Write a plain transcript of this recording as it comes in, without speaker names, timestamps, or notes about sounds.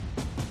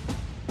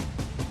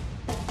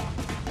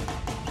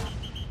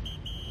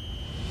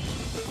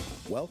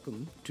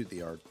Welcome to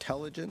the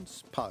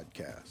Artelligence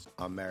Podcast.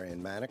 I'm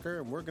Marion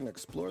Maneker, and we're going to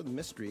explore the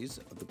mysteries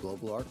of the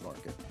global art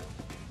market.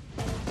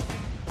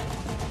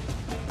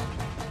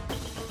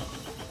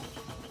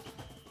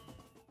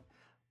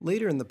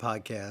 Later in the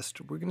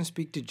podcast, we're going to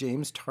speak to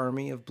James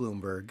Tarmy of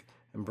Bloomberg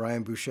and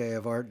Brian Boucher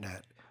of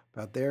ArtNet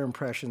about their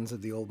impressions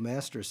of the old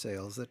master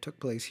sales that took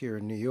place here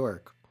in New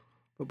York.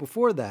 But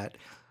before that,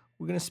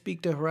 we're going to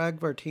speak to Hrag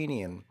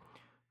Vartanian,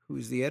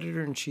 who's the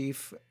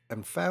editor-in-chief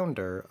and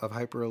founder of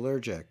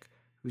Hyperallergic,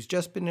 who's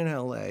just been in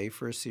LA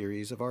for a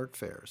series of art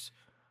fairs.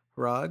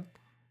 Hrag,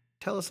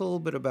 tell us a little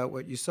bit about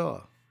what you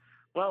saw.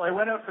 Well, I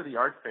went out for the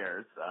art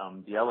fairs,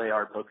 the LA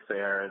Art Book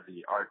Fair,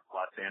 the Art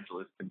Los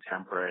Angeles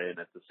Contemporary, and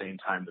at the same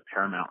time the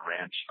Paramount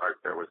Ranch Art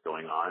Fair was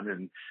going on.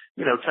 And,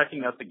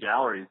 checking out the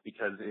galleries,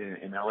 because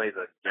in LA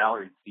the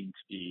galleries seem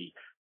to be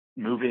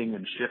moving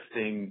and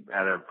shifting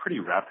at a pretty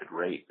rapid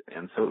rate.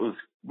 And so it was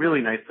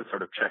really nice to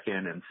sort of check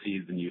in and see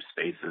the new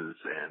spaces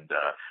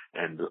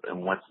and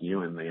what's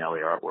new in the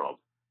LA art world.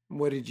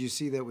 What did you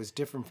see that was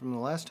different from the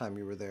last time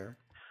you were there?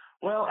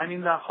 Well, I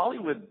mean, the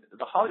Hollywood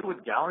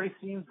gallery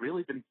scene's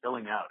really been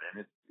filling out,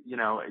 and it's,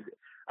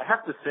 I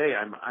have to say,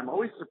 I'm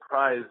always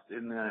surprised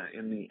in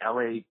the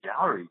LA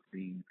gallery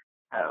scene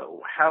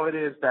how it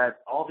is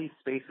that all these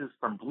spaces,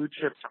 from blue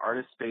chip to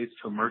artist space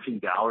to emerging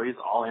galleries,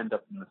 all end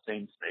up in the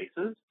same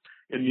spaces.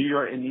 In New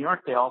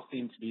York, they all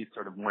seem to be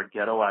sort of more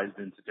ghettoized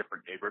into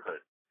different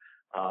neighborhoods.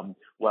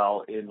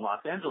 Well, in Los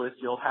Angeles,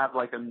 you'll have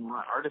like an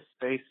artist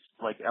space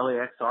like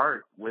LAX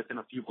Art within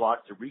a few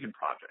blocks of Regan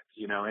Project,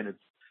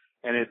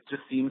 and it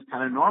just seems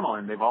kind of normal,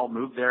 and they've all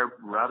moved there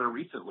rather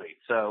recently.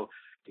 So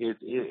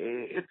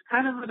it's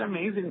kind of an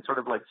amazing sort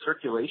of like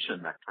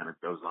circulation that kind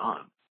of goes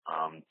on.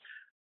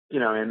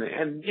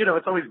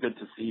 It's always good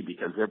to see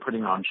because they're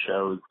putting on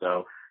shows.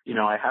 So,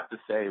 I have to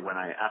say, when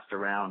I asked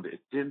around, it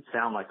didn't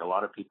sound like a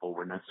lot of people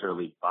were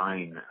necessarily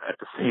buying at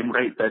the same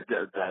rate that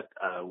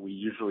we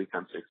usually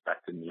come to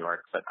expect in New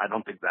York. But I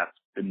don't think that's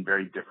been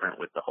very different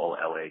with the whole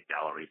LA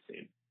gallery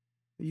scene.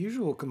 The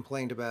usual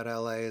complaint about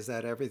LA is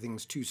that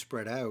everything's too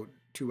spread out,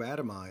 too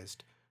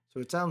atomized. So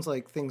it sounds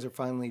like things are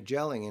finally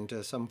gelling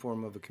into some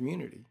form of a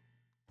community.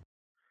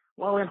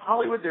 Well, in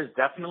Hollywood, there's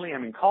definitely,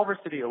 Culver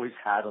City always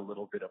had a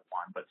little bit of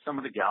one, but some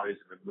of the galleries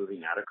have been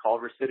moving out of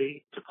Culver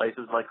City to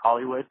places like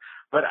Hollywood.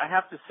 But I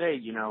have to say,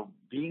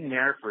 being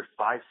there for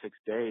 5-6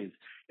 days,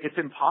 it's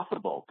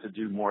impossible to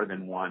do more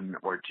than one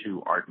or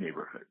two art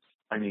neighborhoods.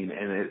 And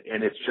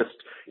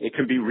it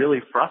can be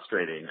really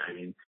frustrating.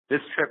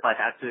 This trip I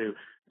had to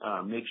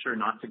make sure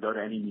not to go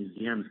to any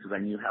museums because I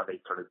knew how they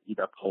sort of eat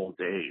up whole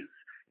days.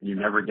 You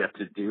never get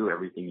to do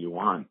everything you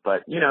want.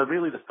 But,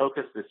 really the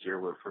focus this year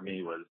for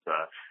me was,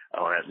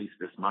 or at least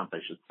this month, I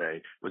should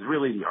say, was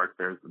really the art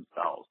fairs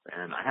themselves.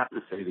 And I have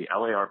to say the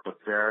LA Art Book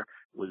Fair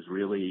was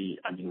really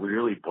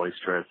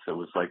boisterous. It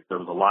was like there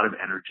was a lot of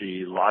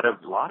energy, a lot of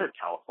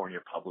California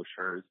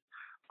publishers,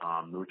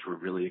 which were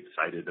really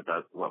excited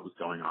about what was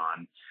going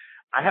on.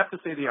 I have to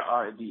say the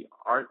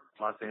Art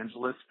Los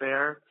Angeles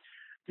Fair,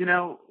 it's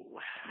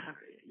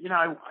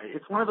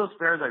one of those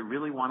fairs I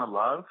really want to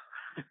love.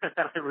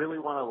 that I really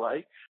want to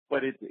like,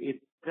 but it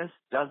just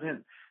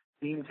doesn't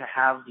seem to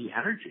have the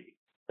energy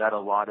that a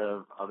lot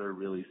of other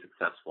really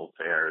successful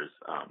fairs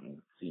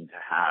seem to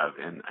have.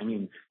 And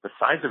the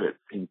size of it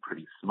seemed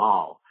pretty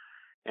small.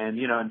 And,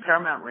 in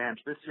Paramount Ranch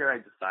this year, I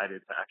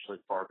decided to actually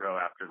forego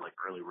after like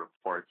early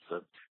reports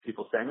of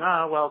people saying,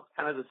 oh, well, it's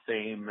kind of the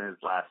same as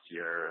last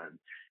year.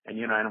 And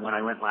when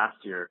I went last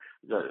year,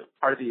 the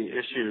part of the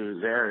issue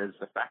there is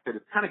the fact that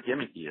it's kind of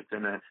gimmicky. It's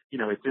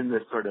in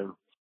this sort of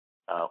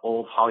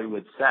old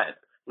Hollywood set,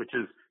 which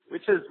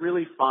is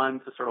really fun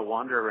to sort of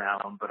wander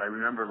around. But I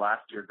remember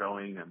last year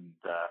going and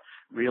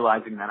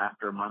realizing that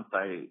after a month,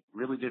 I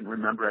really didn't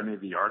remember any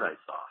of the art I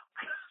saw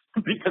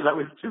because I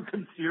was too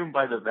consumed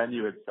by the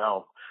venue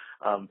itself.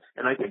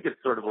 And I think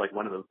it's sort of like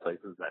one of those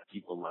places that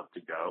people love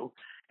to go,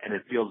 and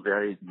it feels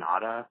very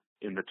nada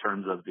in the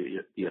terms of the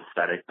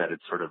aesthetic that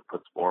it sort of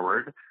puts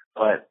forward.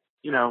 But,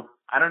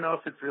 I don't know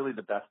if it's really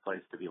the best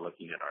place to be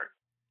looking at art.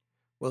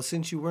 Well,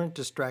 since you weren't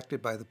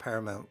distracted by the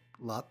Paramount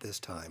lot this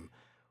time,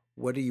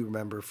 what do you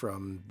remember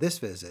from this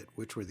visit?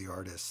 Which were the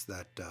artists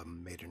that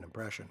made an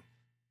impression?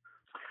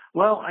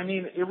 Well,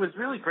 it was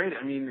really great.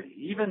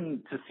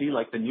 Even to see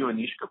like the new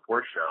Anish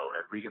Kapoor show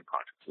at Regan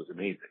Projects was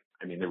amazing.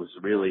 It was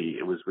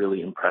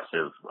really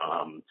impressive.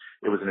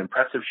 It was an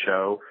impressive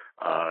show.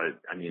 And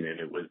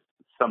it was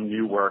some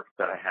new work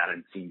that I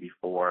hadn't seen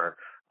before.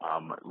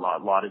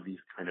 A lot of these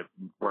kind of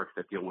works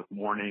that deal with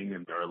mourning,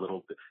 and they're a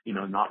little bit,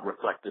 not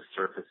reflective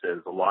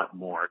surfaces, a lot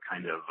more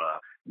kind of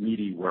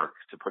meaty work,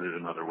 to put it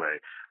another way.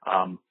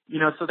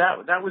 So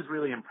that was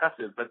really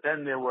impressive. But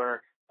then there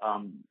were a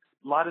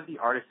lot of the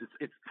artists.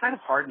 It's kind of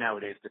hard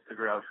nowadays to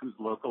figure out who's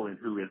local and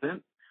who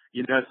isn't.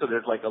 So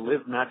there's like a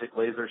Live Magic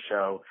Laser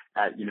show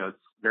at,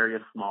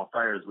 various small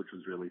fires, which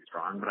was really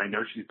strong. But I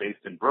know she's based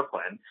in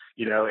Brooklyn,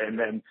 and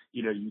then,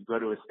 you go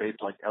to a space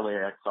like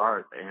LAX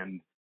Art,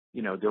 and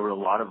there were a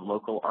lot of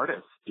local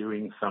artists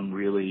doing some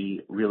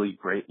really, really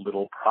great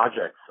little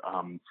projects.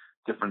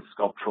 different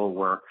sculptural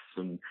works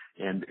and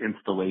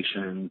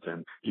installations,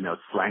 and,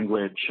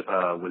 Slanguage,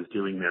 was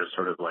doing their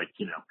sort of like,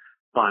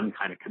 fun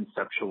kind of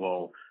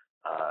conceptual,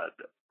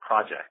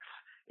 projects.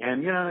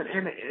 And,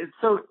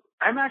 so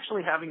I'm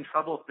actually having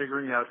trouble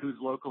figuring out who's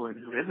local and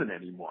who isn't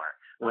anymore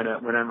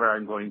whenever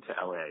I'm going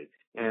to LA.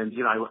 And,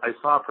 I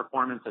saw a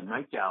performance at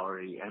Night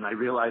Gallery, and I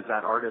realized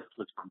that artist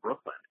was from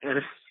Brooklyn.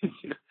 And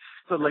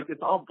so like,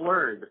 it's all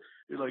blurred.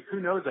 You're like, who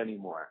knows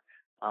anymore?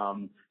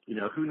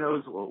 Who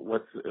knows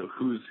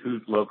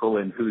who's local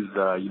and who's,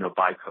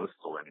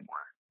 bi-coastal anymore.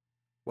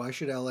 Why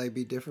should LA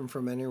be different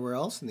from anywhere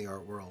else in the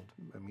art world?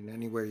 I mean,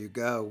 anywhere you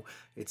go,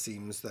 it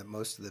seems that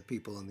most of the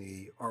people in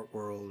the art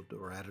world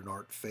or at an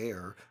art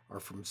fair are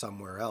from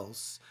somewhere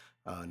else,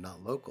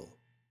 not local.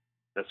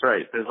 That's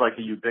right. There's like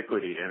a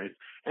ubiquity,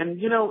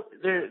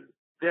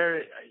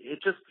 it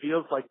just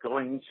feels like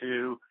going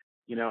to,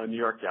 a New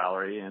York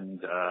gallery,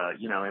 and I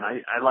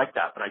like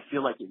that, but I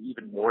feel like it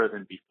even more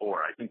than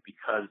before. I think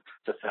because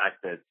the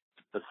fact that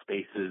the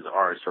spaces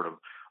are sort of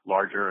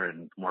larger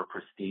and more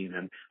pristine.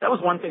 And that was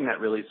one thing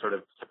that really sort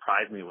of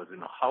surprised me, was in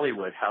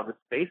Hollywood, how the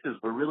spaces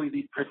were really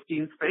these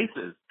pristine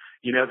spaces,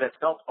 that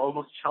felt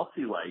almost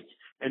Chelsea-like.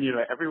 And,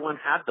 everyone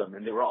had them,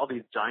 and they were all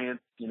these giant,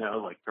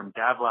 like from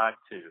Gavlak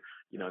to,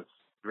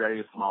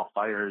 very small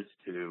fires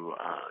to,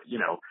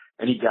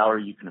 any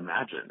gallery you can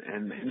imagine.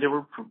 And they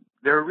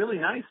were really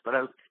nice, but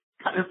I was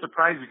kind of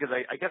surprised because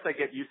I guess I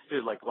get used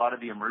to like a lot of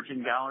the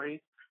emerging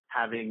galleries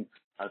having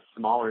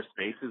smaller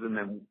spaces and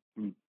then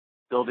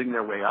building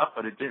their way up,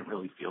 but it didn't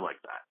really feel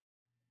like that.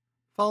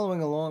 Following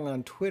along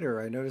on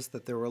Twitter, I noticed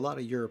that there were a lot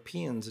of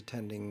Europeans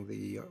attending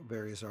the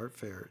various art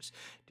fairs.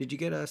 Did you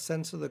get a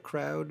sense of the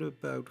crowd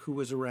about who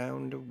was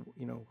around,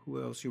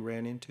 who else you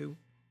ran into?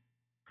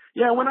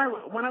 Yeah, when I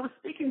was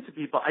speaking to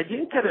people, I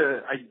didn't get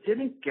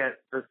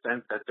the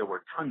sense that there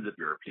were tons of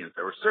Europeans.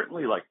 There were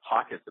certainly like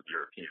pockets of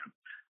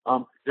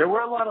Europeans. There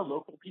were a lot of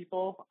local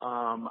people.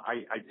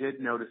 I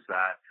did notice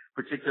that,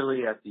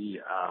 particularly at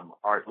the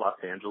Art Los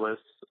Angeles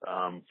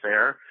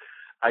fair.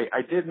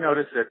 I did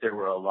notice that there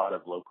were a lot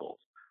of locals.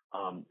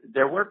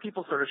 There were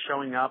people sort of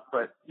showing up,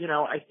 but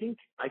I think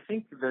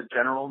the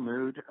general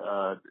mood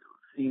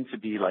seemed to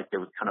be like there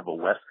was kind of a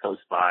West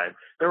Coast vibe.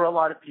 There were a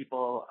lot of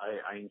people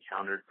I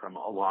encountered from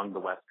along the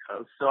West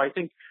Coast. So I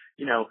think,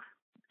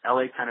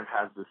 LA kind of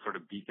has this sort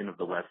of beacon of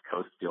the West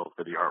Coast feel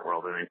for the art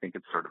world, and I think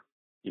it's sort of,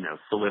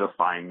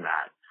 solidifying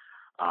that.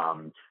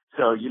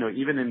 So,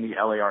 even in the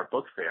LA Art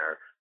Book Fair,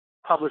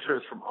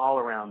 publishers from all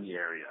around the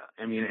area.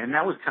 I mean, and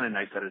that was kind of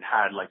nice that it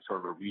had like sort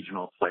of a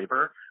regional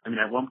flavor. I mean,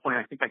 at one point,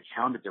 I think I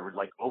counted there were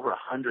like over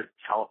 100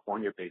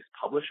 California-based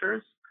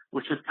publishers,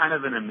 which is kind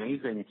of an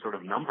amazing sort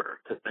of number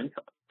to think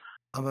of.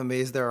 I'm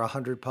amazed there are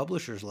 100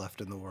 publishers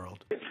left in the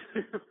world.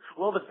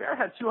 Well, the fair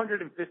had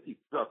 250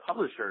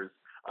 publishers.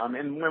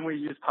 And when we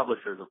use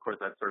publishers, of course,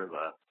 that's sort of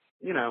a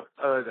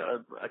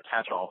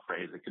catch-all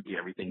phrase. It could be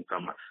everything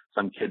from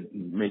some kid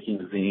making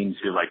a zine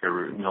to like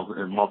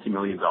a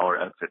multi-million-dollar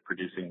outfit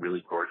producing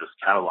really gorgeous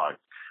catalogs.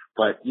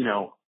 But,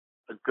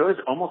 a good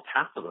almost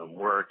half of them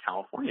were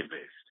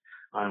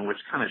California-based, which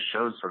kind of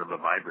shows sort of a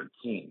vibrant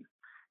scene.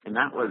 And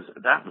that was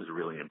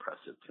really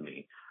impressive to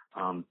me.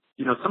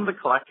 Some of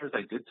the collectors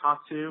I did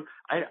talk to,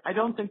 I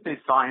don't think they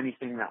saw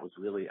anything that was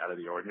really out of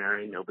the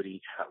ordinary.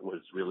 Nobody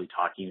was really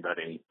talking about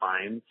any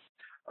finds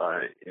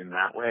in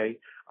that way.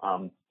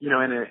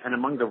 And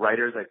among the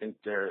writers, I think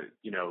they're,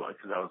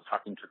 because I was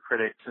talking to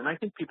critics, and I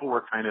think people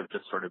were kind of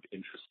just sort of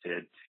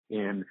interested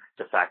in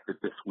the fact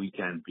that this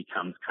weekend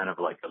becomes kind of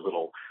like a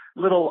little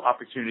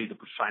opportunity to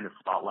shine a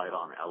spotlight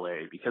on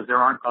LA, because there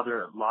aren't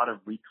a lot of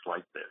weeks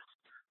like this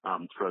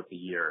throughout the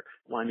year.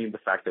 Well, I mean, the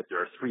fact that there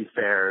are 3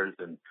 fairs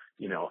and,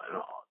 and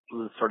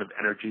the sort of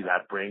energy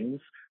that brings,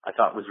 I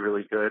thought was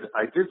really good.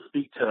 I did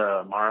speak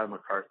to Mara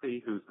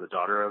McCarthy, who's the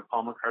daughter of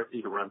Paul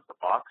McCarthy, who runs the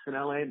Box in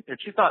LA. And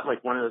she thought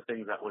like one of the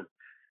things that was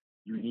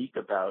unique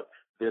about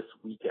this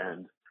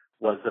weekend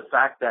was the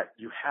fact that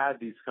you had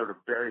these sort of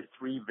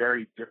 3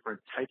 very different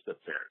types of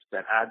fairs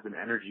that adds an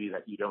energy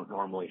that you don't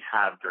normally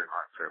have during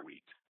Art Fair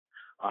Week.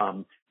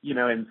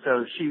 And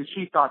so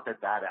she thought that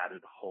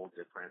added a whole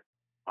different.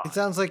 It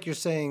sounds like you're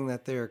saying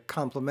that they're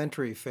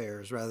complementary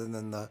fairs rather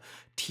than the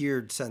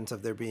tiered sense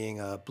of there being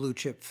a blue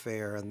chip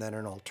fair and then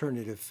an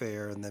alternative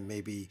fair and then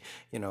maybe,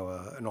 an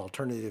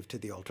alternative to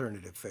the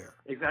alternative fair.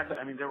 Exactly.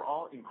 I mean, they're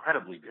all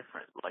incredibly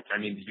different. Like, I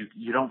mean,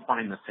 you don't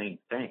find the same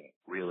thing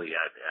really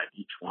at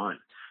each one.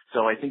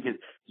 So I think it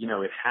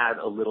had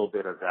a little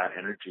bit of that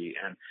energy.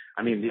 And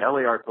I mean, the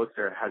LA Art Book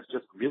Fair has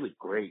just really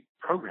great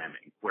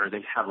programming where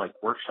they have like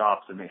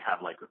workshops and they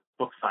have like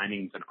book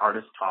signings and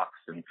artist talks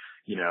and,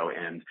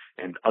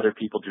 and other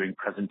people doing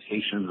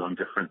presentations on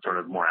different sort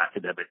of more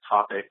academic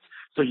topics.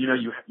 So,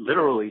 you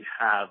literally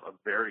have a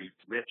very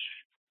rich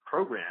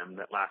program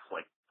that lasts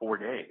like 4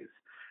 days.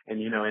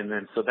 And, and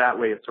then so that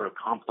way it sort of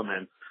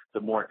complements the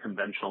more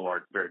conventional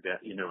art fair,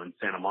 in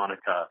Santa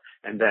Monica.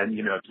 And then,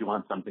 if you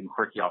want something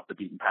quirky off the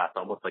beaten path,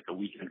 almost like a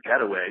weekend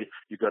getaway,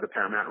 you go to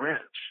Paramount Ranch,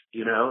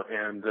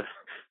 and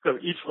so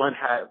each one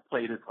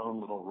played its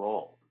own little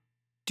role.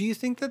 Do you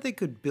think that they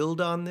could build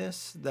on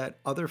this, that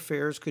other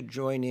fairs could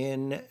join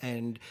in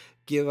and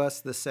give us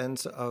the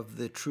sense of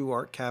the true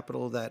art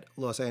capital that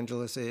Los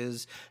Angeles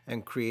is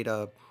and create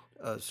a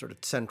sort of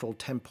central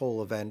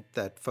tentpole event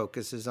that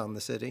focuses on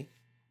the city?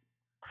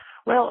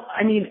 Well,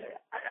 I mean,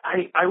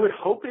 I would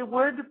hope it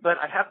would, but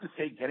I have to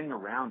say getting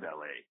around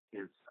LA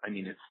is, I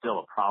mean, it's still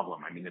a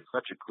problem. I mean, it's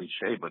such a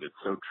cliche, but it's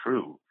so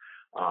true.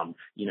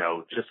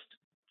 Just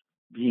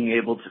being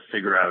able to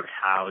figure out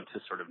how to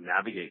sort of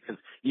navigate,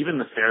 because even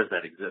the fairs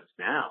that exist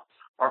now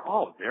are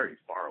all very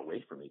far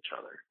away from each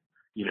other,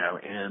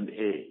 and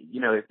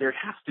there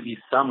has to be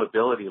some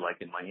ability, like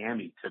in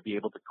Miami, to be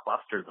able to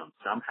cluster them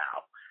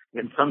somehow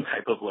in some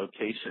type of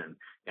location,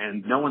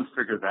 and no one's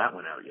figured that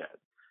one out yet.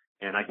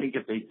 And I think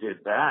if they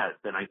did that,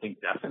 then I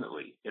think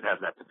definitely it has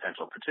that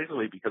potential,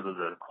 particularly because of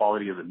the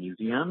quality of the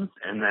museums.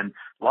 And then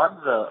a lot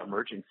of the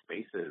emerging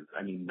spaces,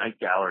 I mean, Night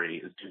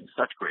Gallery is doing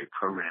such great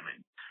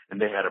programming.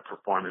 And they had a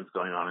performance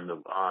going on in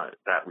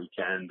that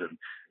weekend. And,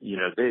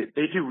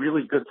 they do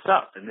really good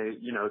stuff. And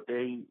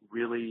they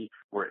really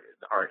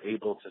are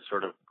able to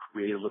sort of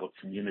create a little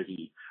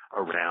community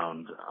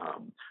around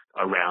them.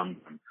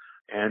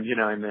 And,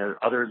 and there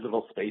are other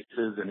little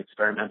spaces and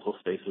experimental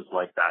spaces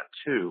like that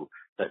too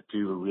that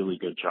do a really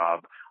good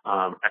job.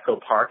 Echo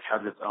Park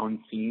has its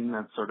own scene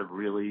that's sort of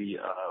really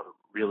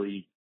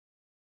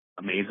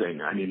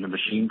amazing. I mean, the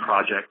Machine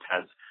Project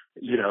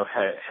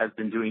has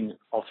been doing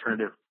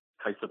alternative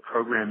types of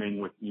programming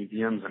with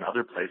museums and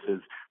other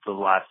places for the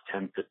last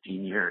 10,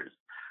 15 years.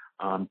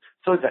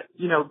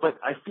 But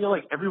I feel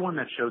like everyone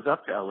that shows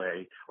up to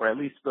LA, or at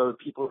least those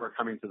people who are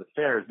coming to the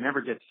fairs,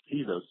 never get to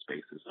see those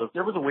spaces. So if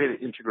there was a way to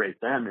integrate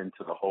them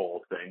into the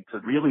whole thing, to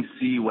really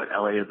see what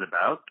LA is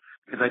about,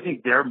 because I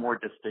think they're more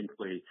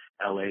distinctly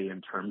LA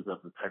in terms of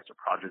the types of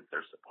projects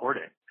they're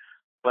supporting.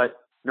 But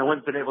no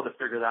one's been able to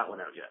figure that one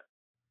out yet.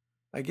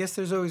 I guess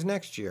there's always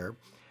next year.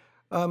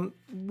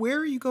 Where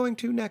are you going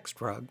to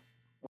next, Rod?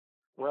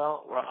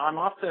 Well, I'm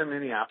off to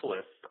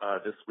Minneapolis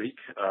this week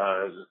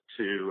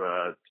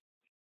to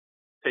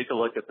take a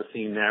look at the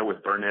scene there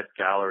with Burnett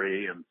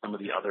Gallery and some of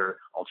the other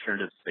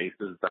alternative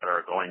spaces that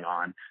are going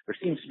on. There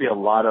seems to be a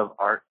lot of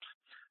art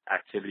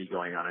activity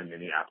going on in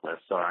Minneapolis,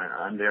 so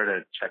I'm there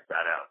to check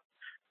that out.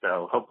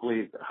 So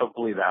hopefully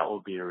that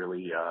will be a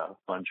really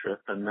fun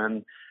trip. And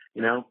then,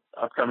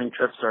 upcoming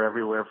trips are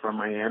everywhere from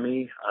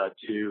Miami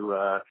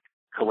to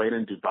Kuwait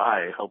and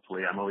Dubai.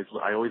 Hopefully,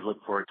 I always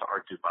look forward to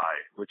Art Dubai,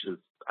 which is,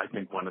 I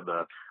think, one of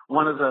the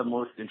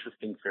most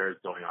interesting fairs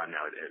going on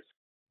nowadays.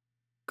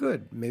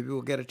 Good. Maybe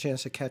we'll get a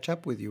chance to catch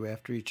up with you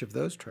after each of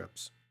those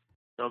trips.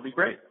 That'll be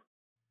great.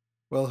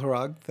 Well,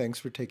 Hrag, thanks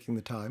for taking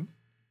the time.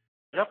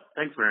 Yep.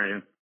 Thanks,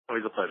 Marion.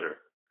 Always a pleasure.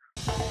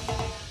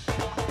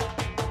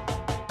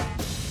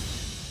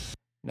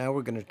 Now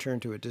we're going to turn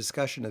to a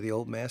discussion of the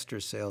Old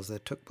Masters sales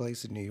that took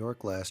place in New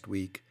York last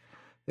week.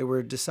 They were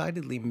a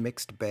decidedly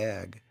mixed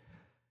bag.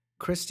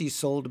 Christie's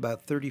sold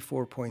about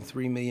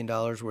 $34.3 million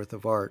worth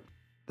of art.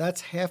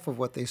 That's half of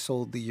what they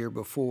sold the year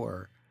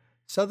before.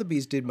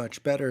 Sotheby's did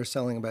much better,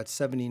 selling about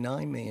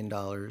 $79 million,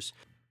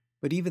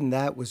 but even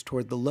that was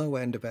toward the low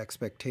end of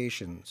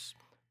expectations.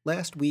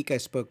 Last week I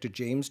spoke to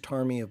James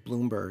Tarmy of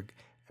Bloomberg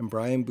and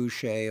Brian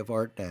Boucher of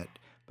ArtNet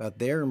about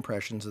their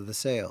impressions of the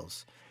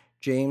sales.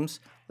 James,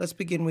 let's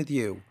begin with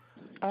you.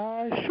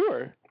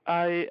 Sure.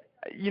 I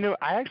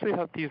actually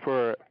thought these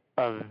were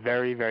a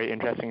very, very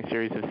interesting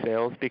series of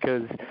sales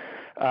because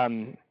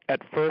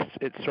at first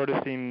it sort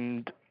of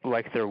seemed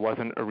like there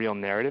wasn't a real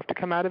narrative to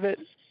come out of it,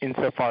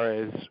 insofar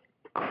as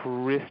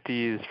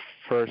Christie's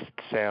first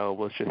sale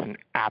was just an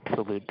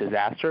absolute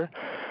disaster.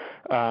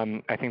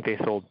 I think they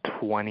sold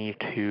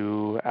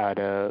 22 out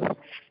of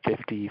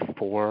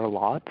 54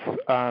 lots.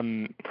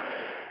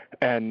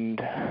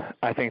 And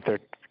I think their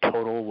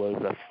total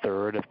was a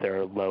third of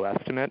their low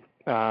estimate.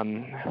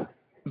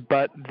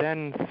 But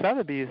then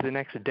Sotheby's the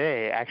next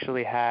day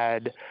actually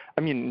had,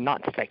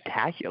 not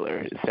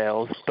spectacular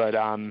sales, but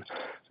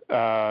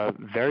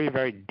very,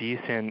 very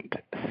decent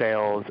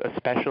sales,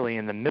 especially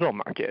in the middle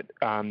market.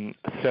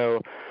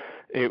 So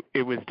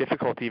it was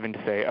difficult even to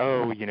say,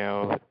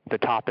 the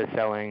top is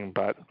selling,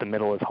 but the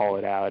middle is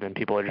hollowed out and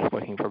people are just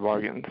looking for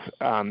bargains.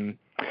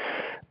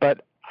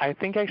 But I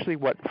think actually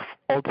what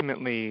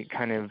ultimately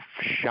kind of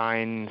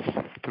shines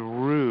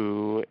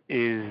through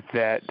is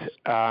that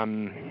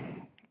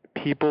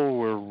people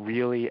were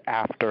really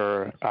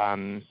after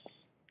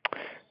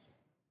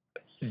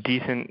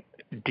decent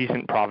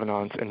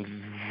provenance and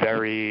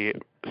very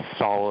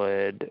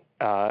solid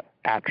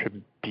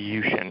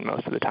attribution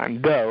most of the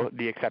time, though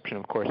the exception,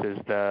 of course, is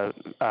the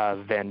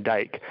Van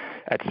Dyck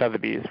at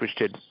Sotheby's, which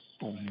did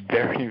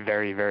very,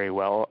 very, very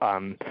well.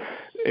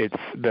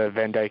 The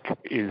Van Dyck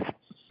is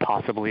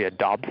possibly a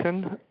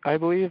Dobson, I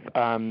believe,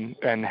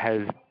 and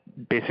has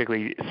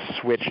basically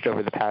switched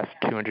over the past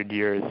 200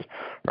 years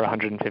or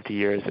 150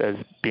 years as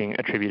being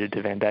attributed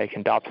to Van Dyck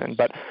and Dobson.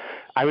 But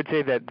I would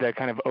say that the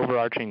kind of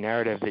overarching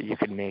narrative that you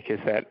could make is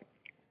that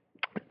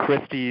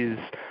Christie's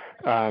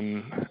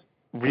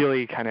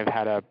really kind of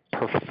had a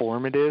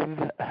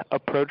performative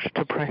approach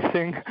to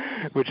pricing,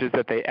 which is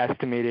that they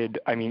estimated,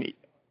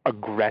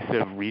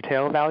 aggressive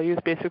retail values,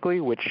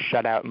 basically, which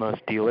shut out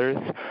most dealers.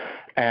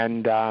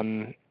 And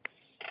the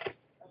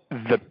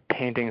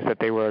paintings that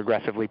they were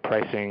aggressively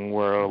pricing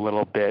were a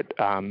little bit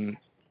kind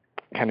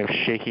of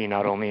shaky,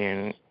 not only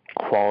in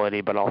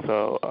quality but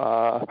also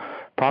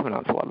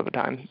provenance a lot of the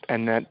time.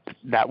 And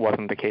that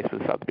wasn't the case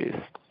with Sotheby's.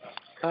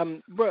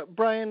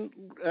 Brian,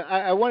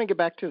 I want to get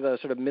back to the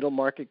sort of middle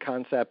market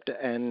concept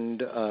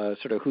and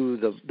sort of who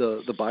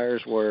the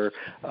buyers were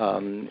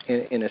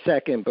in a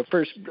second. But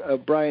first,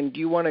 Brian,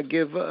 do you want to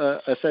give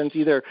a sense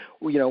either,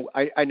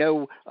 I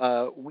know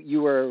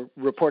you were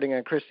reporting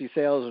on Christie's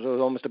sales. It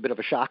was almost a bit of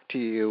a shock to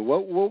you.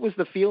 What was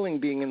the feeling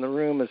being in the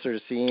room and sort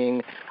of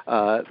seeing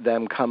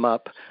them come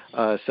up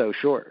so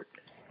short?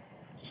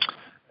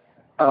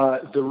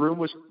 The room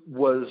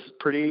was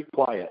pretty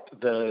quiet.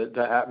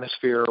 The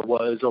atmosphere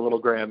was a little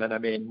grim.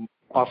 And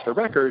off the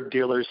record,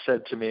 dealers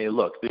said to me,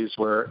 look,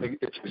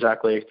 it's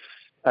exactly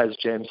as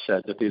James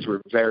said, that these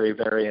were very,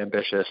 very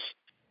ambitious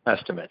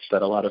estimates,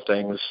 that a lot of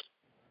things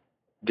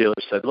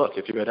dealers said, look,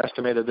 if you had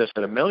estimated this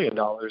at $1 million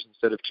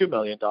instead of $2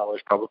 million,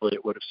 probably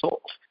it would have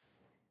sold.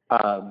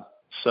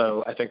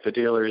 So I think the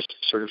dealers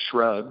sort of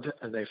shrugged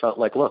and they felt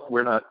like, look,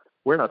 we're not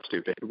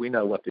stupid. We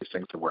know what these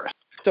things are worth.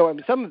 So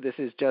some of this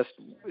is just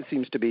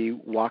seems to be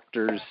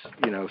Wachter's,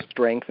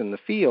 strength in the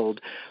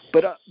field,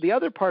 but the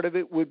other part of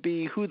it would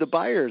be who the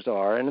buyers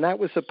are, and that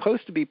was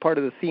supposed to be part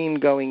of the theme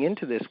going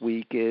into this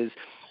week. Is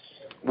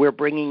we're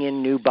bringing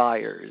in new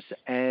buyers,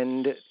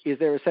 and is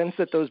there a sense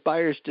that those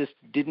buyers just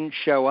didn't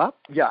show up?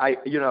 Yeah,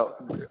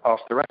 off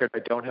the record, I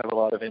don't have a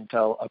lot of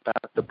intel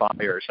about the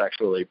buyers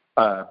actually,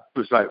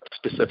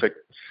 specific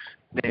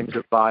names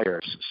of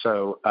buyers.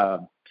 So.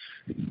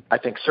 I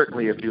think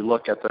certainly if you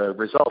look at the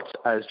results,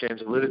 as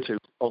James alluded to,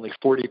 only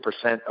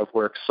 40% of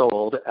work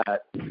sold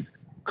at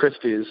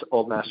Christie's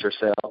Old Master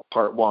Sale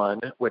Part 1,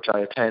 which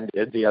I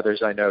attended. The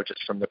others I know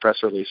just from the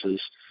press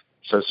releases.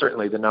 So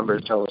certainly the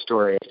numbers tell a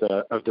story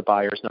of the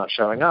buyers not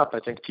showing up. I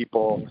think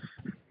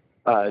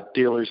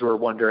dealers were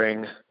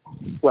wondering,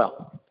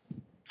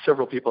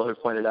 several people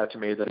have pointed out to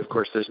me that, of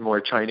course, there's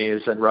more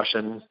Chinese and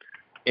Russian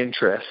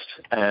interest.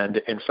 And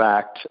in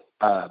fact,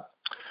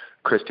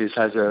 Christie's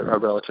has a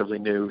relatively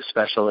new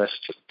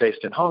specialist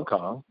based in Hong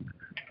Kong,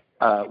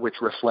 which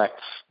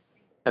reflects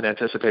an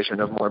anticipation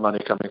of more money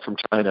coming from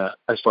China.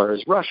 As far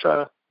as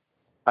Russia,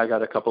 I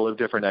got a couple of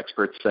different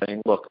experts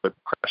saying, look, the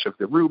crash of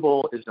the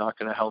ruble is not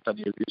going to help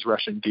any of these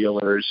Russian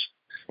dealers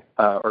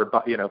or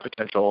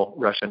potential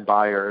Russian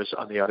buyers.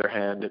 On the other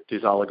hand,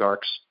 these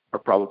oligarchs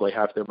probably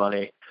have their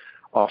money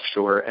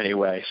offshore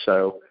anyway.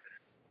 So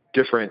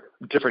different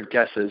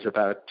guesses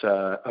about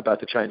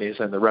the Chinese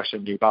and the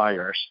Russian new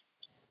buyers.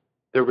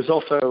 There was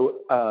also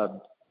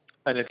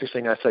an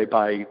interesting essay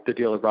by the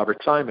dealer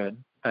Robert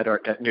Simon at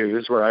ArtNet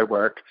News, where I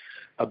work,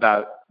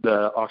 about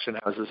the auction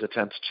house's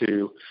attempts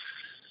to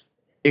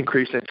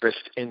increase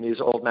interest in these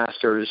old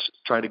masters,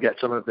 trying to get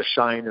some of the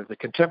shine of the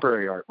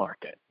contemporary art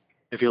market.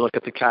 If you look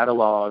at the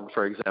catalog,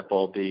 for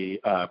example,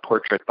 the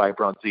portrait by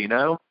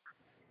Bronzino,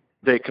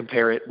 they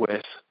compare it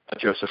with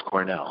Joseph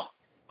Cornell,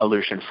 a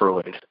Lucian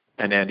Freud,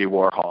 and Andy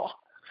Warhol,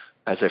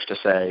 as if to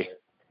say,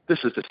 this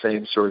is the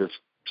same sort of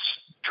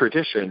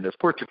tradition of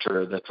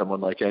portraiture that someone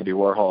like Andy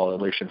Warhol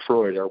and Lucian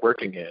Freud are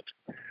working in,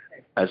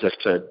 as if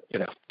to,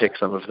 get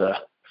some of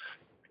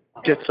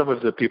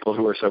the people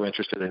who are so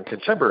interested in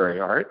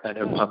contemporary art and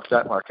have pumped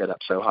that market up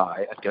so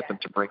high and get them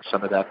to bring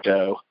some of that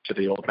dough to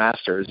the old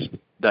masters.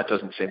 That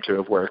doesn't seem to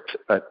have worked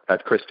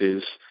at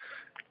Christie's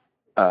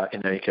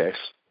in any case.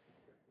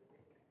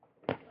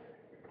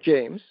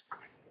 James?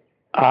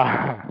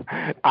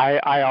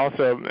 I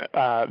also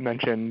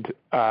mentioned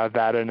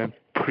that in a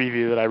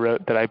preview that I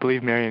wrote that I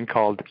believe Marion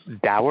called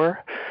dour.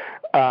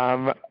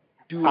 Dour,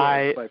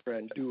 my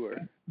friend, dour.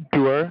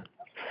 Dour?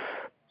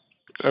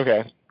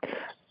 Okay.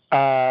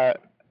 The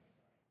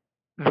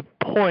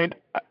point,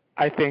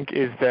 I think,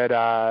 is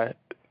that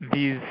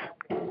these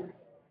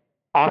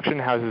auction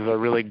houses are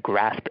really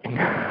grasping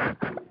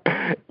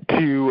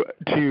to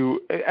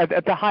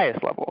at the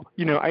highest level.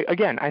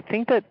 I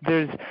think that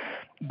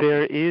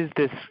there is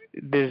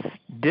this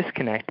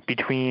disconnect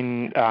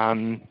between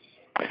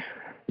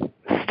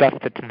stuff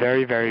that's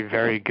very, very,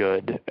 very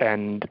good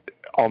and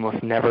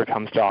almost never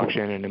comes to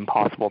auction and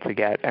impossible to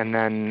get, and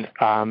then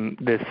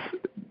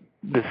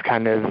this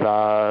kind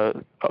of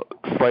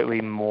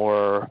slightly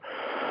more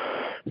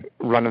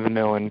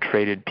run-of-the-mill and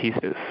traded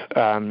pieces.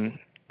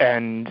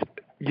 And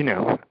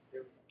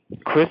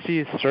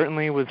Christie's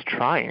certainly was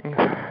trying,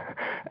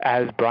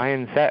 as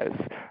Brian says.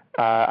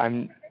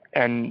 And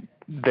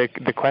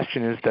the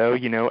question is, though,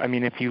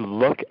 if you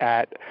look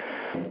at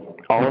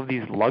all of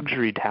these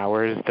luxury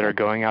towers that are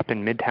going up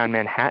in Midtown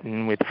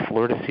Manhattan with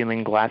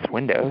floor-to-ceiling glass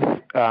windows,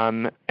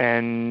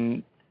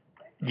 and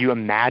you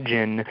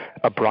imagine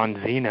a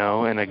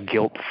Bronzino and a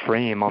gilt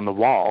frame on the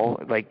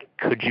wall,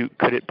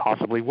 could it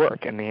possibly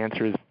work? And the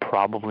answer is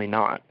probably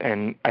not.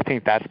 And I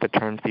think that's the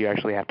terms that you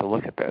actually have to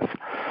look at this.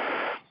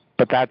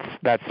 But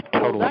that's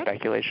total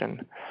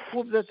speculation.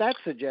 Well, that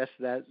suggests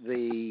that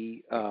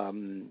the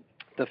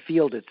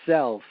field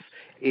itself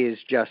is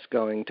just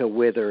going to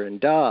wither and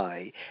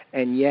die.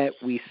 And yet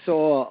we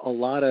saw a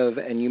lot of,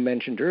 and you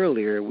mentioned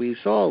earlier, we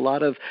saw a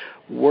lot of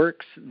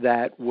works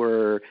that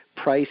were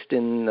priced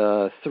in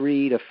the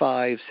 3 to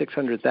 5,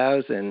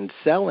 600,000,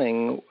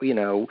 selling,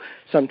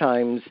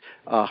 sometimes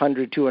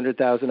 100,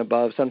 200,000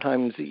 above,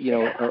 sometimes,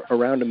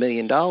 around $1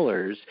 million.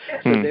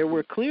 So there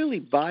were clearly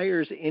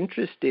buyers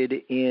interested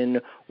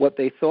in what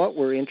they thought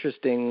were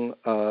interesting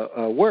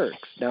works.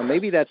 Now,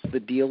 maybe that's the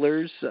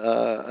dealers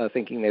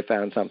thinking they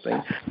found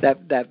something.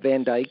 That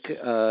Van Dyke,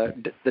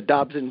 the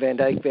Dobson Van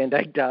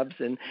Dyke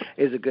Dobson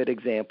is a good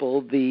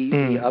example.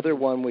 The other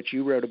one, which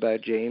you wrote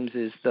about, James,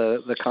 is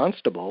the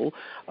Constable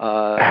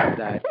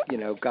that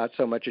got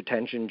so much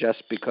attention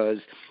just because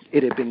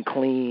it had been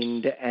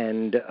cleaned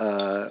and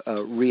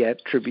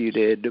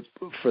reattributed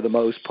for the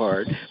most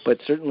part. But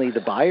certainly the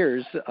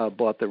buyers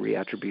bought the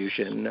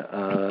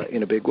reattribution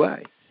in a big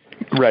way.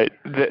 Right.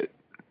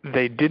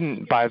 They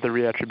didn't buy the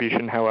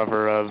reattribution,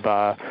 however, of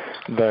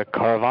the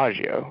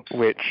Caravaggio,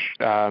 which,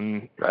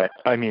 right.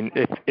 I mean,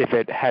 if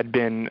it had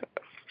been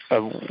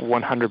a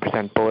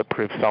 100%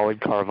 bulletproof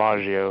solid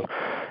Caravaggio,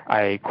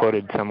 I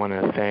quoted someone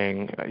as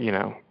saying,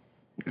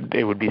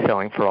 it would be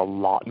selling for a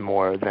lot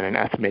more than an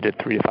estimated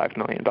 $3 to $5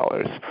 million.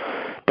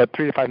 But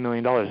 $3 to $5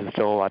 million is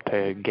still a lot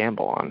to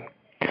gamble on.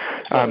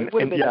 It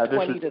would have been a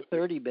 $20 to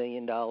 $30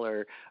 million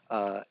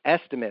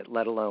estimate,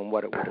 let alone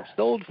what it would have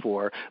sold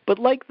for. But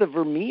like the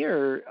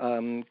Vermeer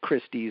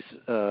Christie's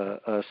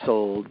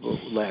sold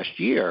last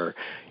year,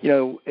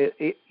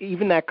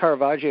 even that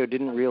Caravaggio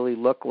didn't really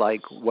look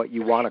like what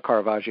you want a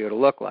Caravaggio to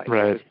look like.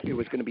 Right. It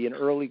was going to be an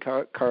early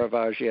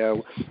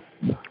Caravaggio,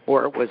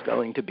 or it was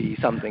going to be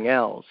something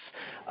else.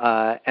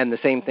 And the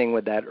same thing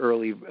with that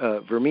early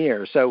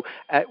Vermeer. So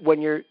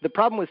the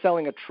problem with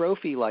selling a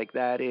trophy like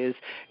that is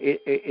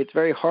it's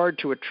very hard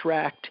to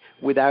attract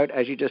without,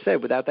 as you just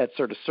said, without that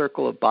sort of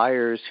circle of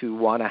buyers who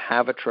want to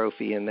have a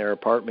trophy in their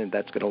apartment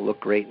that's going to look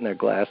great in their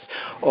glass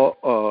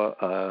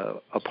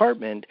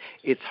apartment.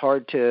 It's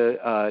hard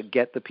to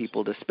get the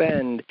people to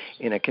spend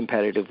in a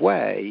competitive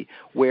way,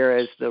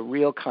 whereas the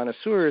real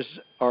connoisseurs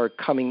are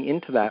coming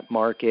into that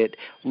market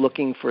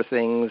looking for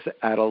things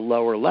at a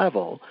lower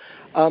level.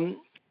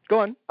 Go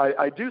on.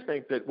 I do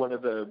think that one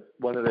of the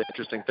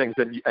interesting things,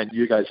 and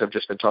you guys have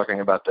just been talking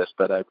about this,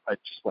 but I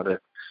just want to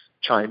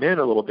chime in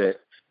a little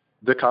bit.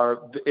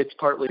 It's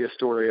partly a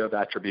story of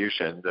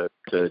attribution.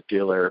 The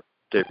dealer,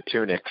 David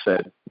Tunick,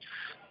 said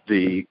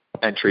the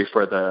entry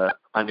for the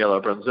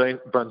Agnello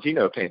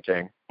Bronzino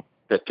painting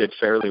that did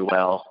fairly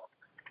well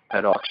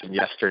at auction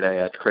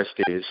yesterday at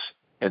Christie's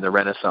in the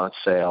Renaissance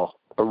sale,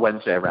 or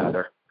Wednesday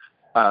rather.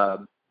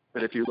 But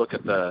if you look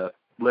at the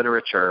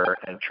literature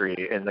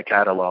entry in the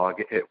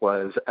catalog, it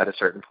was at a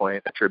certain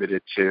point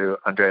attributed to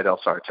Andrea del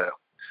Sarto.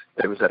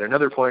 It was at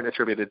another point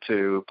attributed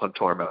to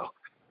Pontormo.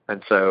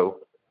 And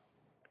so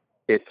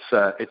it's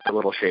a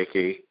little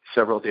shaky.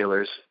 Several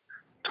dealers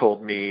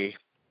told me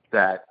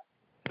that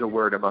the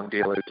word among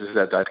dealers is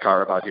that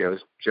Caravaggio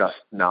is just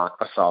not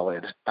a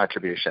solid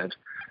attribution.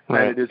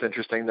 Right. And it is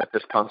interesting that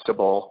this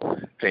Constable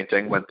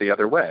painting went the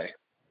other way.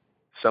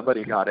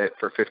 Somebody got it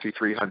for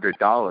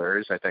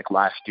 $5,300, I think,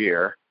 last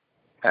year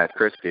at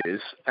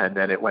Christie's, and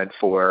then it went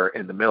for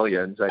in the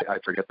millions. I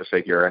forget the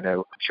figure.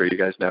 I'm sure you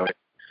guys know it.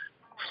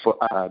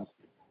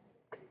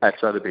 At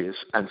Sotheby's,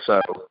 and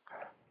so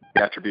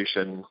the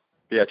attribution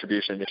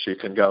issue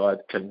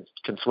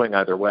can swing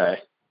either way.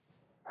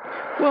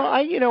 Well,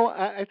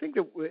 I think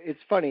that it's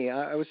funny.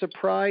 I was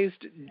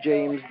surprised,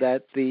 James,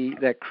 that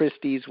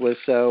Christie's was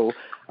so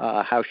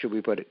how should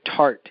we put it,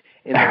 tart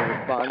in their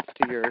response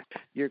to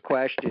your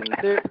question.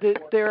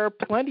 There are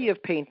plenty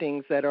of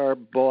paintings that are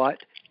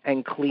bought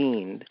and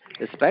cleaned,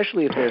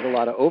 especially if there's a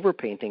lot of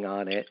overpainting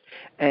on it,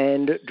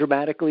 and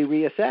dramatically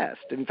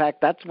reassessed. In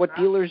fact, that's what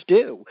dealers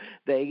do.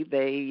 They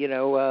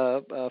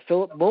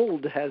Philip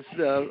Mould has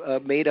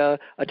made a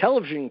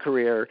television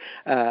career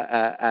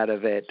out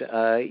of it.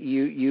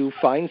 You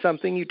find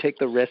something, you take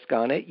the risk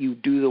on it, you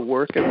do the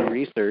work and the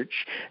research,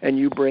 and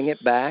you bring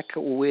it back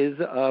with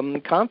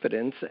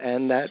confidence,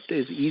 and that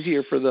is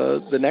easier for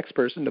the next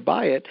person to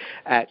buy it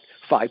at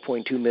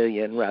 $5.2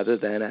 million rather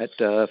than at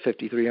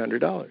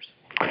 $5,300.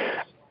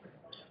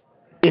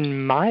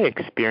 In my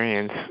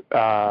experience,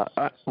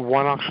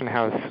 one auction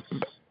house,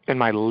 in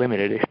my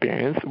limited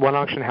experience, one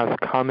auction house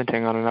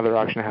commenting on another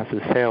auction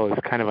house's sale is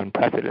kind of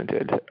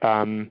unprecedented.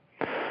 I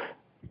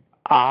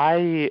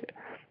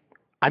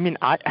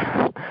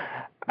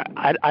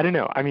don't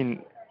know. I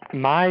mean,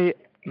 my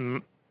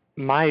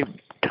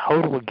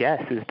total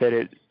guess is that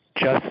it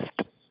just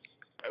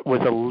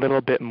was a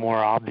little bit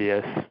more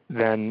obvious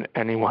than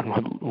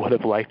anyone would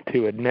have liked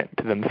to admit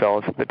to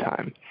themselves at the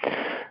time.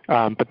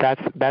 But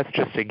that's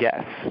just a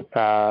guess.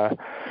 The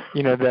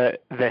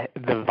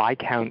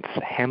Viscounts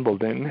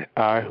Hambledon,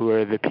 who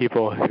are the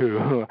people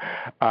who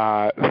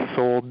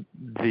sold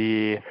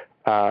the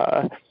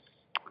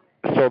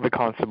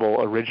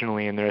Constable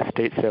originally in their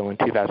estate sale in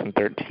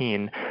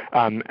 2013,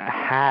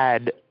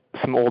 had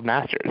some old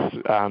masters.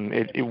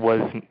 It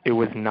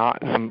was not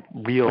some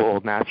real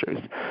old masters.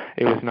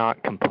 It was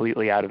not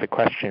completely out of the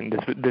question.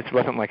 This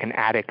wasn't like an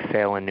attic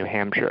sale in New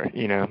Hampshire.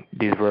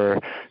 These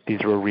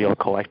were real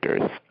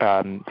collectors.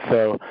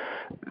 So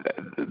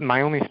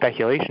my only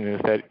speculation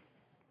is that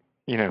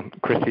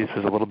Christie's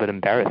was a little bit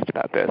embarrassed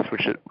about this,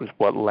 which was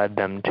what led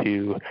them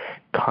to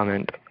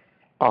comment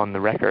on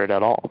the record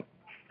at all.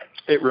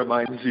 It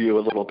reminds you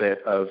a little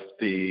bit of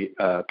the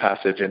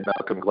passage in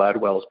Malcolm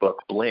Gladwell's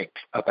book Blink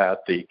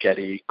about the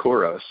Getty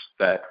Kouros,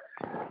 that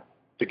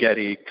the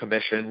Getty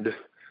commissioned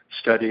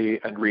study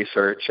and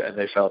research, and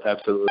they felt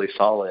absolutely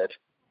solid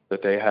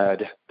that they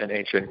had an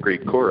ancient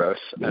Greek Kouros,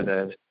 and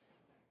then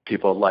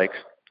people like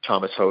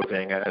Thomas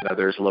Hoving and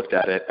others looked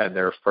at it, and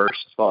their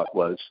first thought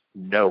was,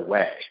 no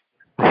way.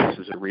 This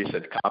is a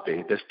recent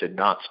copy. This did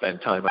not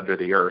spend time under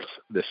the earth.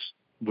 This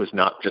was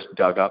not just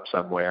dug up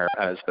somewhere,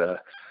 as the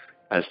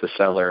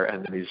seller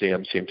and the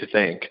museum seemed to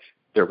think.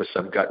 There was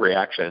some gut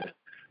reaction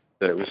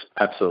that it was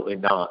absolutely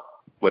not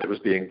what it was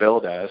being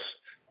billed as.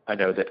 I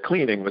know that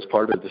cleaning was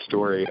part of the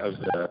story of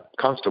the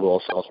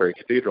Constable Salisbury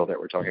Cathedral that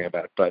we're talking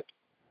about, but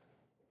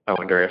I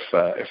wonder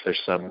if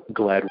there's some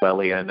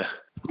Gladwellian.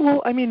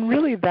 Well,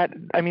 really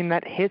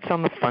that hits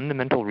on the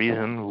fundamental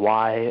reason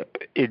why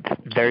it's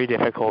very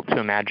difficult to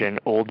imagine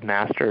old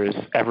masters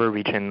ever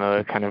reaching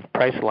the kind of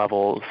price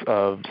levels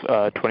of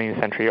 20th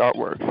century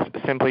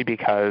artworks, simply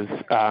because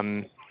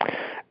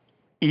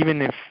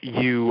even if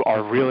you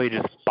are really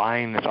just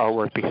buying this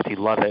artwork because you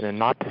love it and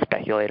not to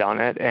speculate on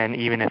it, and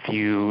even if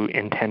you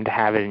intend to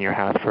have it in your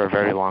house for a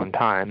very long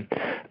time,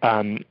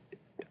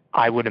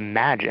 I would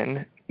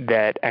imagine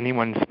that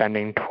anyone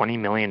spending $20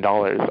 million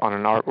on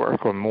an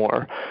artwork or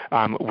more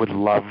would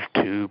love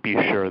to be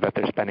sure that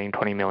they're spending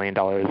 $20 million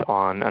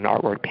on an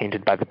artwork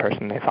painted by the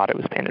person they thought it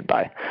was painted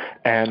by.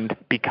 And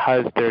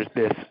because there's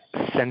this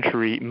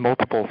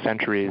multiple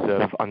centuries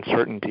of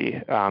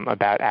uncertainty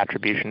about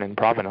attribution and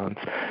provenance,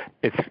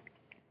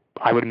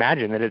 I would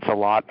imagine that it's a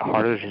lot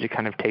harder to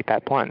kind of take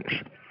that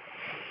plunge.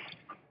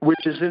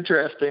 Which is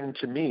interesting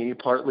to me,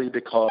 partly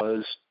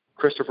because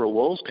Christopher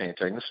Wool's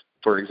paintings,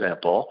 for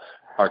example,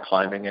 are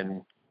climbing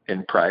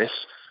in price.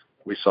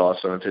 We saw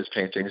some of his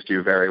paintings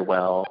do very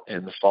well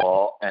in the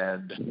fall,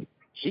 and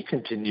he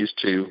continues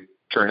to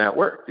churn out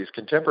work. These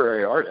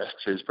contemporary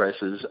artists whose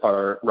prices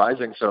are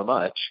rising so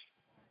much,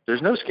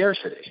 there's no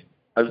scarcity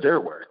of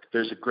their work.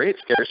 There's a great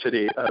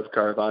scarcity of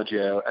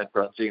Caravaggio and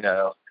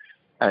Bronzino,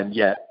 and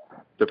yet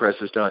the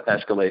prices don't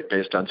escalate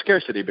based on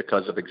scarcity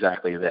because of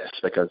exactly this,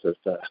 because of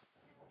the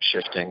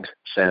shifting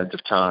sands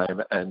of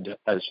time. And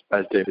as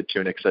David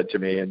Tunick said to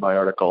me in my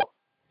article,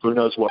 who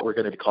knows what we're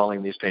going to be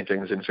calling these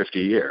paintings in 50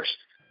 years?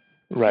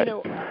 Right.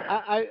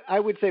 I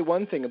would say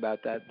one thing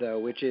about that, though,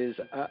 which is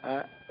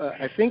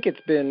I think it's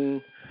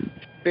been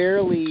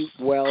fairly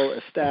well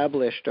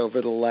established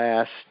over the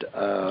last,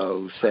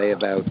 say,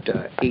 about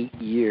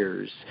 8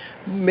 years,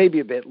 maybe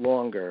a bit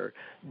longer,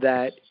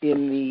 that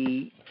in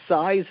the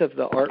size of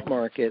the art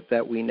market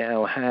that we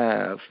now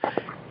have,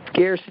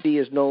 scarcity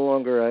is no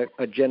longer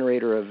a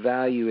generator of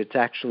value. It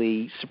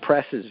actually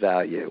suppresses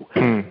value.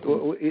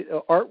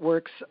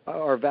 Artworks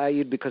are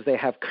valued because they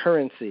have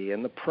currency.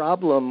 And the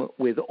problem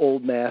with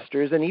old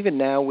masters, and even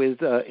now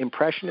with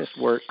Impressionist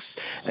works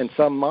and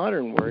some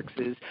modern works,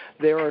 is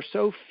there are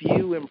so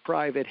few in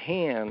private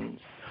hands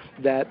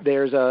that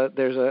there's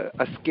a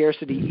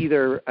scarcity,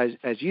 either,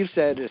 as you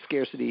said, a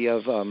scarcity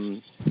of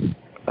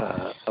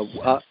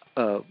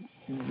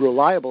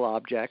reliable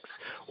objects,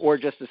 or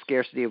just a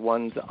scarcity of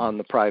ones on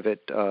the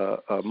private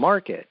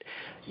market.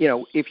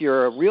 If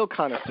you're a real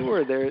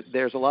connoisseur,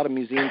 there's a lot of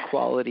museum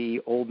quality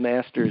old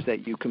masters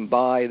that you can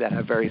buy that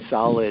have very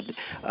solid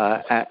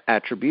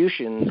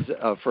attributions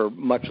for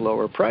much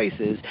lower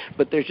prices,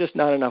 but there's just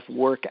not enough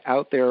work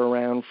out there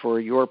around for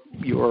your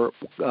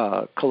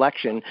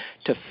collection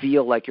to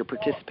feel like you're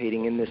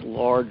participating in this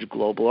large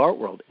global art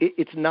world.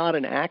 It's not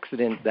an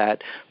accident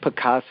that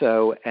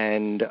Picasso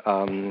and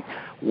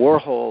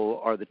Warhol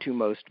are the two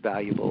most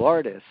valuable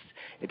artists.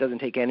 It doesn't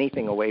take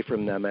anything away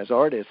from them as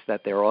artists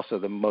that they're also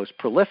the most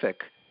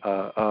prolific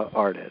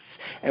artists.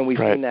 And we've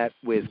seen that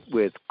with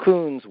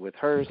Koons, with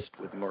Hearst,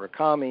 with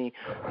Murakami,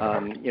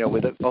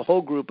 with a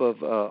whole group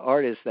of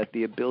artists, that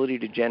the ability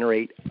to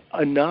generate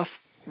enough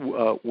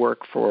work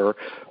for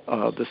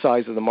the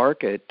size of the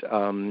market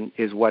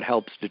is what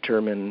helps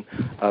determine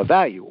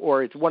value,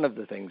 or it's one of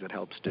the things that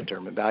helps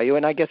determine value.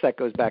 And I guess that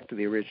goes back to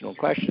the original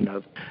question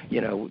of,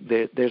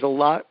 there's a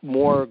lot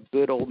more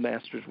good old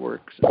masters'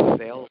 works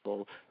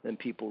available than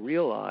people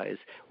realize,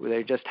 where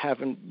they just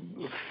haven't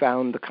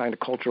found the kind of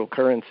cultural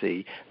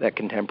currency that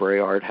contemporary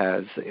art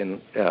has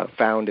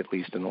found, at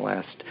least in the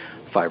last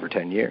 5 or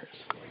 10 years.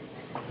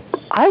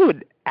 I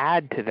would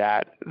add to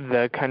that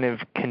the kind of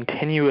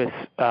continuous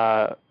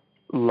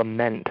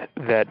lament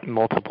that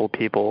multiple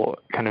people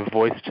kind of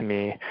voiced to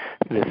me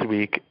this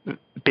week,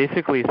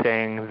 basically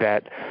saying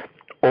that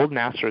old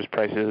masters'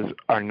 prices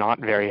are not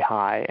very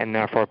high, and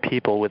therefore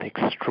people with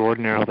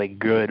extraordinarily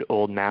good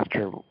old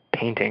master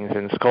paintings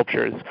and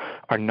sculptures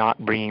are not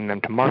bringing them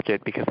to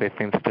market because they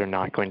think that they're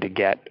not going to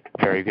get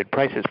very good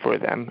prices for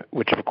them,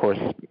 which of course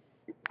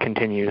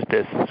continues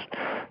this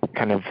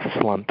kind of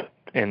slump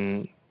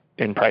in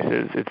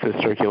prices. It's a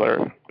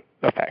circular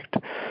effect.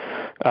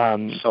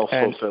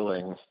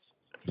 Self-fulfilling.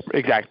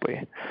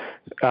 Exactly.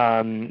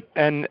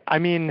 And I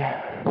mean,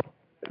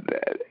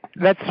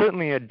 that's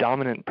certainly a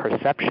dominant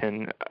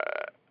perception.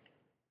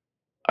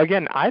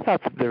 Again, I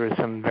thought that there was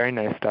some very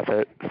nice stuff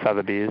at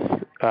Sotheby's,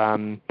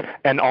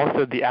 and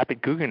also the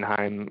Appet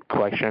Guggenheim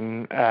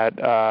collection at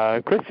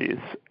Christie's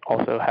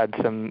also had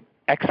some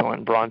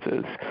excellent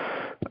bronzes.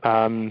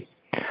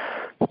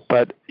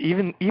 But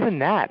even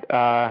that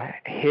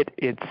hit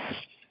its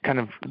kind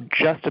of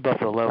just above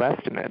the low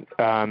estimate.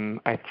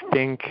 I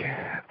think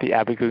the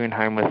Appet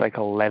Guggenheim was like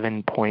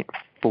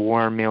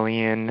 11.4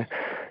 million.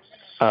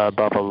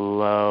 Above a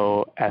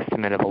low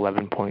estimate of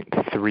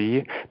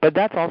 11.3. But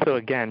that's also,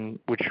 again,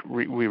 which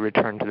we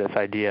return to this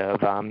idea of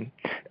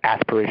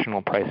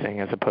aspirational pricing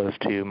as opposed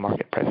to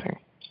market pricing.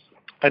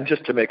 And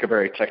just to make a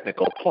very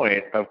technical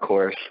point, of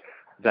course,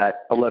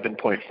 that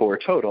 11.4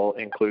 total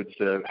includes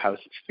the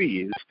house's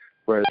fees,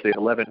 whereas the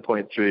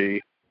 11.3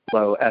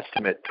 low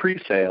estimate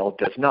pre-sale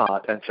does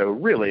not. And so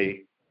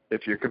really,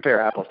 if you compare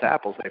apples to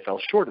apples, they fell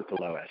short of the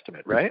low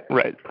estimate, right?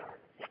 Right.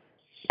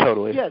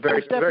 Totally. Yeah,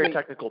 very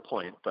technical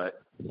point,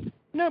 but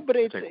no, but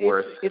it's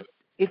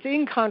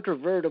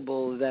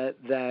incontrovertible that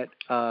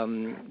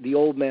the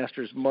old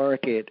masters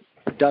market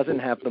doesn't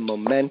have the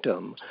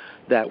momentum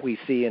that we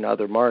see in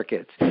other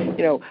markets.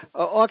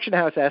 Auction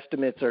house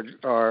estimates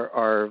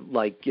are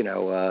like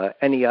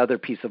any other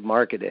piece of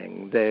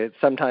marketing.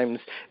 Sometimes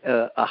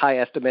high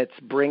estimates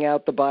bring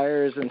out the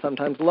buyers, and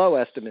sometimes low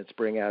estimates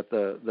bring out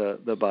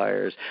the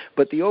buyers.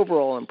 But the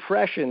overall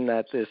impression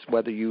that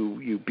whether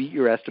you beat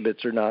your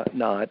estimates or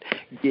not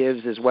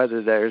gives is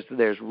whether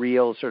there's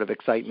real sort of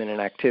excitement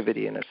and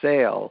activity in a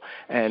sale.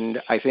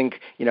 And I think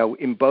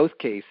in both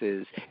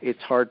cases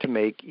it's hard to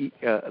make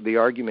the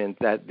argument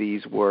that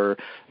these were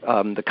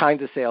the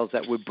kinds of sales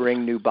that would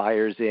bring new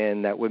buyers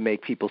in, that would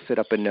make people sit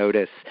up and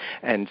notice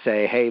and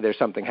say, hey, there's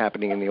something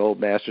happening in the old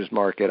masters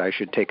market, I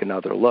should take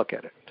another look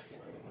at it.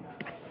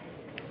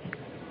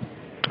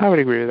 I would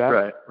agree with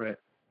that. Right.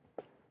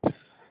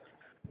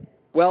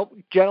 Well,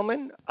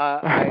 gentlemen,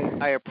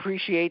 I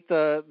appreciate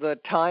the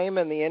time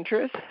and the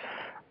interest.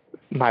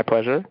 My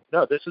pleasure.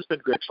 No, this has been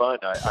great fun.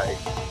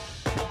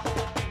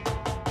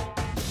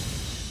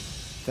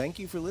 Thank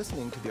you for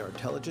listening to the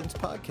Artelligence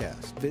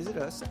Podcast. Visit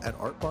us at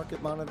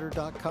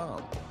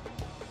artmarketmonitor.com.